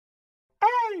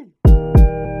Happy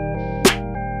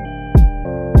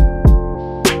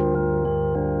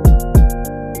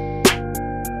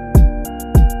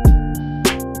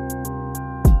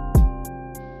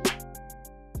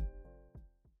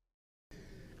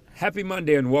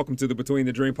Monday and welcome to the Between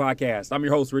the Dream podcast. I'm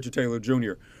your host, Richard Taylor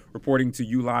Jr., reporting to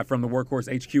you live from the Workhorse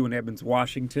HQ in Edmonds,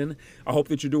 Washington. I hope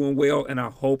that you're doing well, and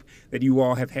I hope that you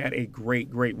all have had a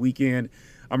great weekend.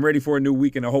 I'm ready for a new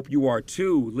week, and I hope you are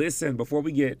too. Listen, before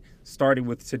we get started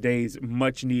with today's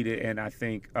much needed and I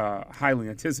think highly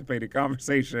anticipated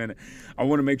conversation, I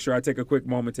want to make sure I take a quick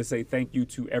moment to say thank you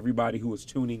to everybody who is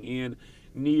tuning in,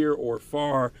 near or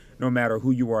far, no matter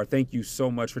who you are. Thank you so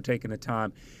much for taking the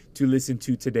time to listen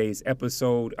to today's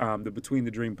episode. The Between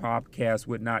the Dream podcast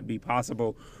would not be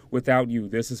possible without you.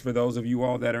 This is for those of you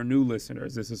all that are new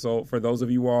listeners. This is for those of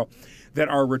you all that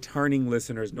are returning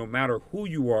listeners. No matter who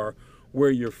you are, where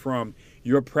you're from,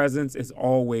 your presence is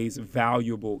always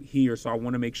valuable here. So I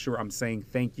want to make sure I'm saying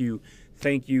thank you,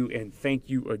 and thank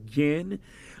you again.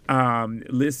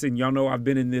 Listen, y'all know I've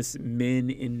been in this men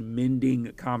in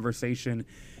mending conversation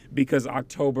because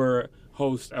October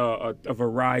hosts a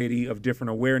variety of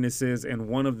different awarenesses, and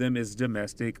one of them is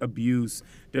domestic abuse,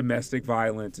 domestic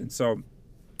violence. And so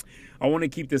I want to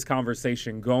keep this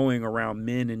conversation going around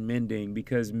men and mending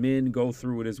because men go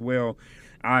through it as well.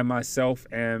 I myself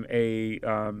am a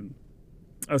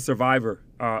survivor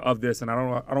of this, and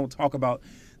I don't talk about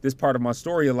this part of my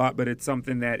story a lot, but it's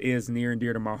something that is near and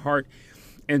dear to my heart.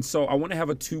 And so I want to have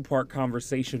a two-part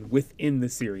conversation within the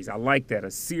series. I like that,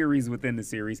 a series within the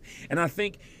series. And I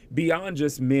think beyond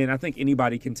just men, I think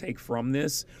anybody can take from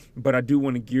this, but I do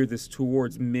want to gear this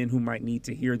towards men who might need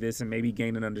to hear this and maybe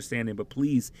gain an understanding. But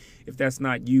please, if that's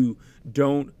not you,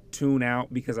 don't tune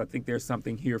out because I think there's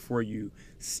something here for you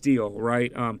still,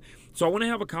 right? So I want to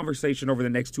have a conversation over the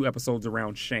next two episodes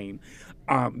around shame.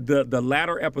 The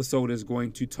latter episode is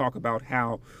going to talk about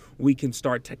how we can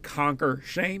start to conquer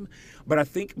shame. But I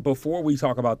think before we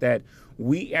talk about that,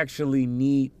 we actually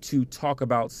need to talk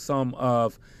about some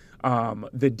of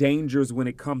the dangers when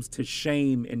it comes to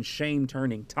shame and shame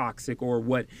turning toxic, or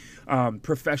what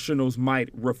professionals might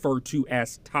refer to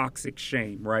as toxic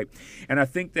shame, right? And I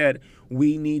think that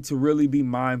we need to really be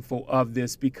mindful of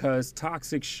this because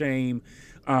toxic shame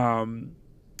can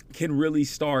really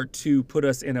start to put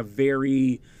us in a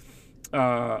very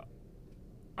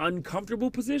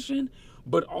uncomfortable position,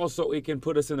 but also it can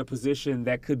put us in a position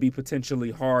that could be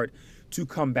potentially hard to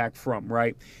come back from,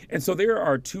 right? And so there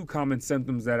are two common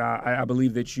symptoms that I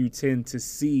believe that you tend to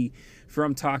see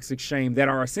from toxic shame that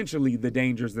are essentially the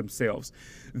dangers themselves.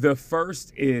 The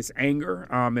first is anger.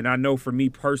 And I know for me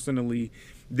personally,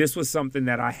 this was something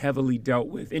that I heavily dealt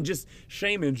with, and just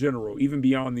shame in general, even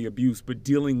beyond the abuse, but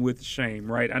dealing with shame,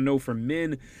 right? I know for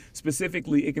men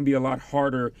specifically, it can be a lot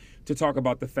harder to talk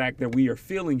about the fact that we are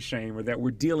feeling shame or that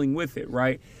we're dealing with it,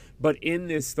 right? But in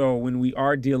this, though, when we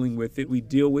are dealing with it, we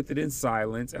deal with it in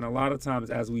silence. And a lot of times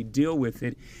as we deal with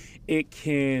it, it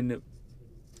can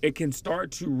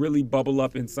start to really bubble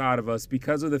up inside of us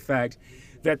because of the fact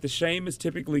that the shame is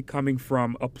typically coming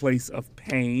from a place of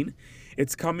pain.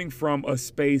 It's coming from a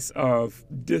space of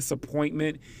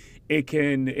disappointment. It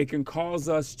can cause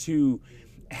us to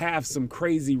have some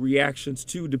crazy reactions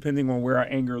too, depending on where our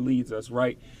anger leads us,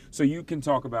 right? So you can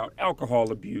talk about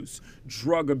alcohol abuse,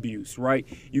 drug abuse, right?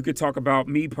 You could talk about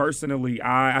me personally.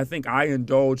 I think I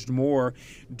indulged more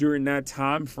during that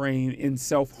time frame in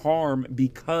self-harm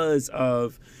because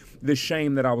of the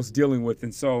shame that I was dealing with.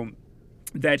 And so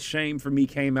that shame for me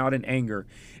came out in anger.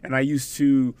 And I used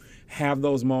to have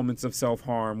those moments of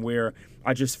self-harm where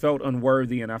I just felt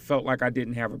unworthy and I felt like I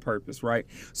didn't have a purpose, right?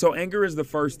 So anger is the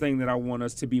first thing that I want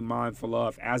us to be mindful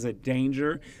of as a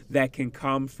danger that can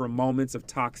come from moments of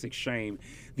toxic shame.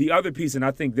 The other piece, and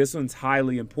I think this one's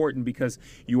highly important because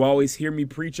you always hear me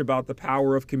preach about the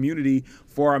power of community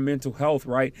for our mental health,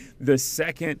 right? The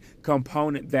second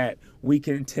component that we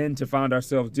can tend to find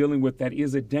ourselves dealing with that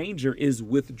is a danger is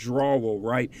withdrawal,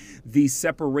 right? The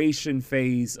separation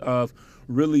phase of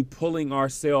really pulling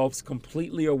ourselves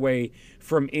completely away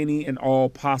from any and all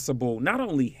possible, not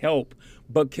only help,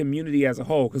 but community as a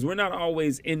whole, because we're not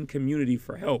always in community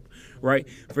for help, right?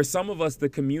 For some of us, the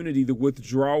community, the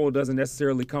withdrawal doesn't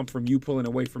necessarily come from you pulling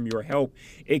away from your help.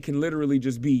 It can literally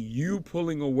just be you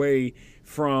pulling away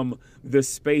from the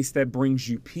space that brings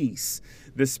you peace,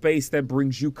 the space that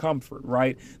brings you comfort,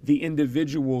 right? The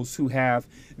individuals who have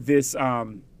this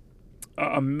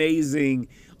amazing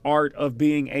art of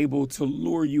being able to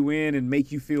lure you in and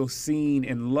make you feel seen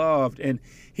and loved. And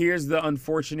here's the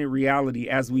unfortunate reality: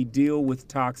 as we deal with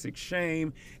toxic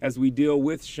shame, as we deal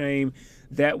with shame,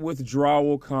 that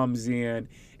withdrawal comes in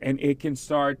and it can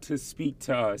start to speak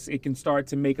to us. It can start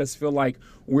to make us feel like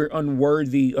we're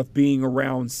unworthy of being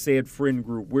around said friend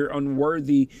group. We're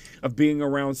unworthy of being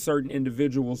around certain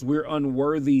individuals. We're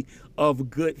unworthy of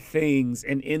good things.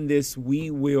 And in this, we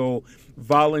will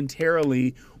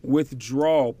voluntarily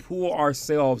withdraw, pull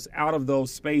ourselves out of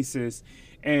those spaces.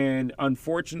 And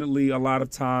unfortunately, a lot of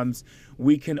times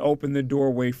we can open the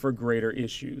doorway for greater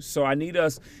issues. So I need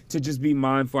us to just be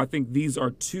mindful. I think these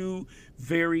are two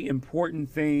very important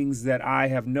things that I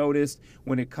have noticed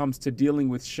when it comes to dealing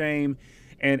with shame.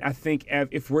 And I think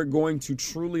if we're going to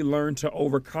truly learn to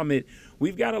overcome it,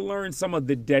 we've got to learn some of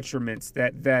the detriments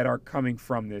that are coming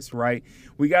from this, right?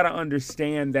 We got to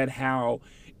understand that how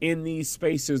in these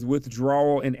spaces,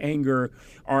 withdrawal and anger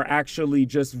are actually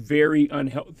just very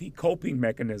unhealthy coping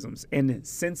mechanisms. And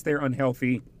since they're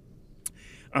unhealthy,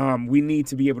 we need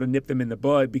to be able to nip them in the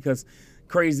bud, because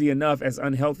crazy enough, as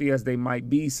unhealthy as they might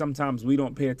be, sometimes we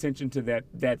don't pay attention to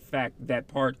that fact, that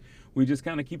part. We just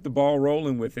kind of keep the ball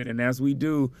rolling with it. And as we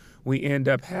do, we end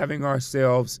up having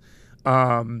ourselves,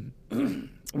 in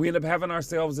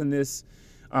this,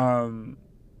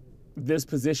 this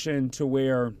position to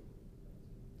where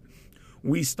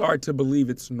we start to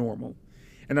believe it's normal.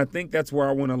 And I think that's where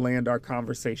I want to land our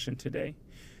conversation today.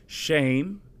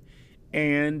 Shame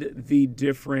and the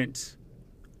different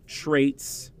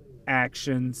traits,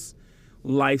 actions,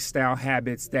 lifestyle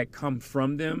habits that come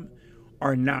from them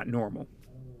are not normal.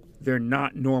 They're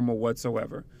not normal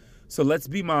whatsoever. So let's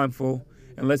be mindful,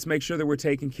 and let's make sure that we're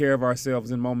taking care of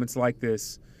ourselves in moments like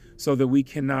this, so that we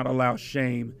cannot allow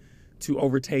shame to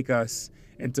overtake us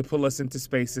and to pull us into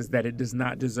spaces that it does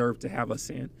not deserve to have us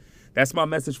in. That's my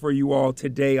message for you all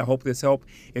today. I hope this helped.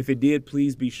 If it did,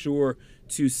 please be sure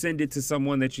to send it to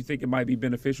someone that you think it might be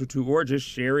beneficial to, or just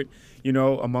share it,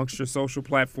 amongst your social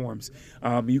platforms.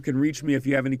 You can reach me if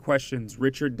you have any questions,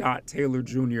 Richard.Taylor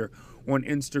Jr. on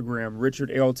Instagram, Richard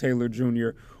L. Taylor Jr.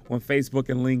 on Facebook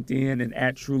and LinkedIn, and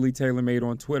 @TrulyTaylorMade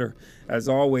on Twitter. As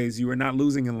always, you are not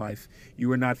losing in life.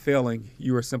 You are not failing.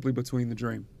 You are simply between the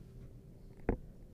dream.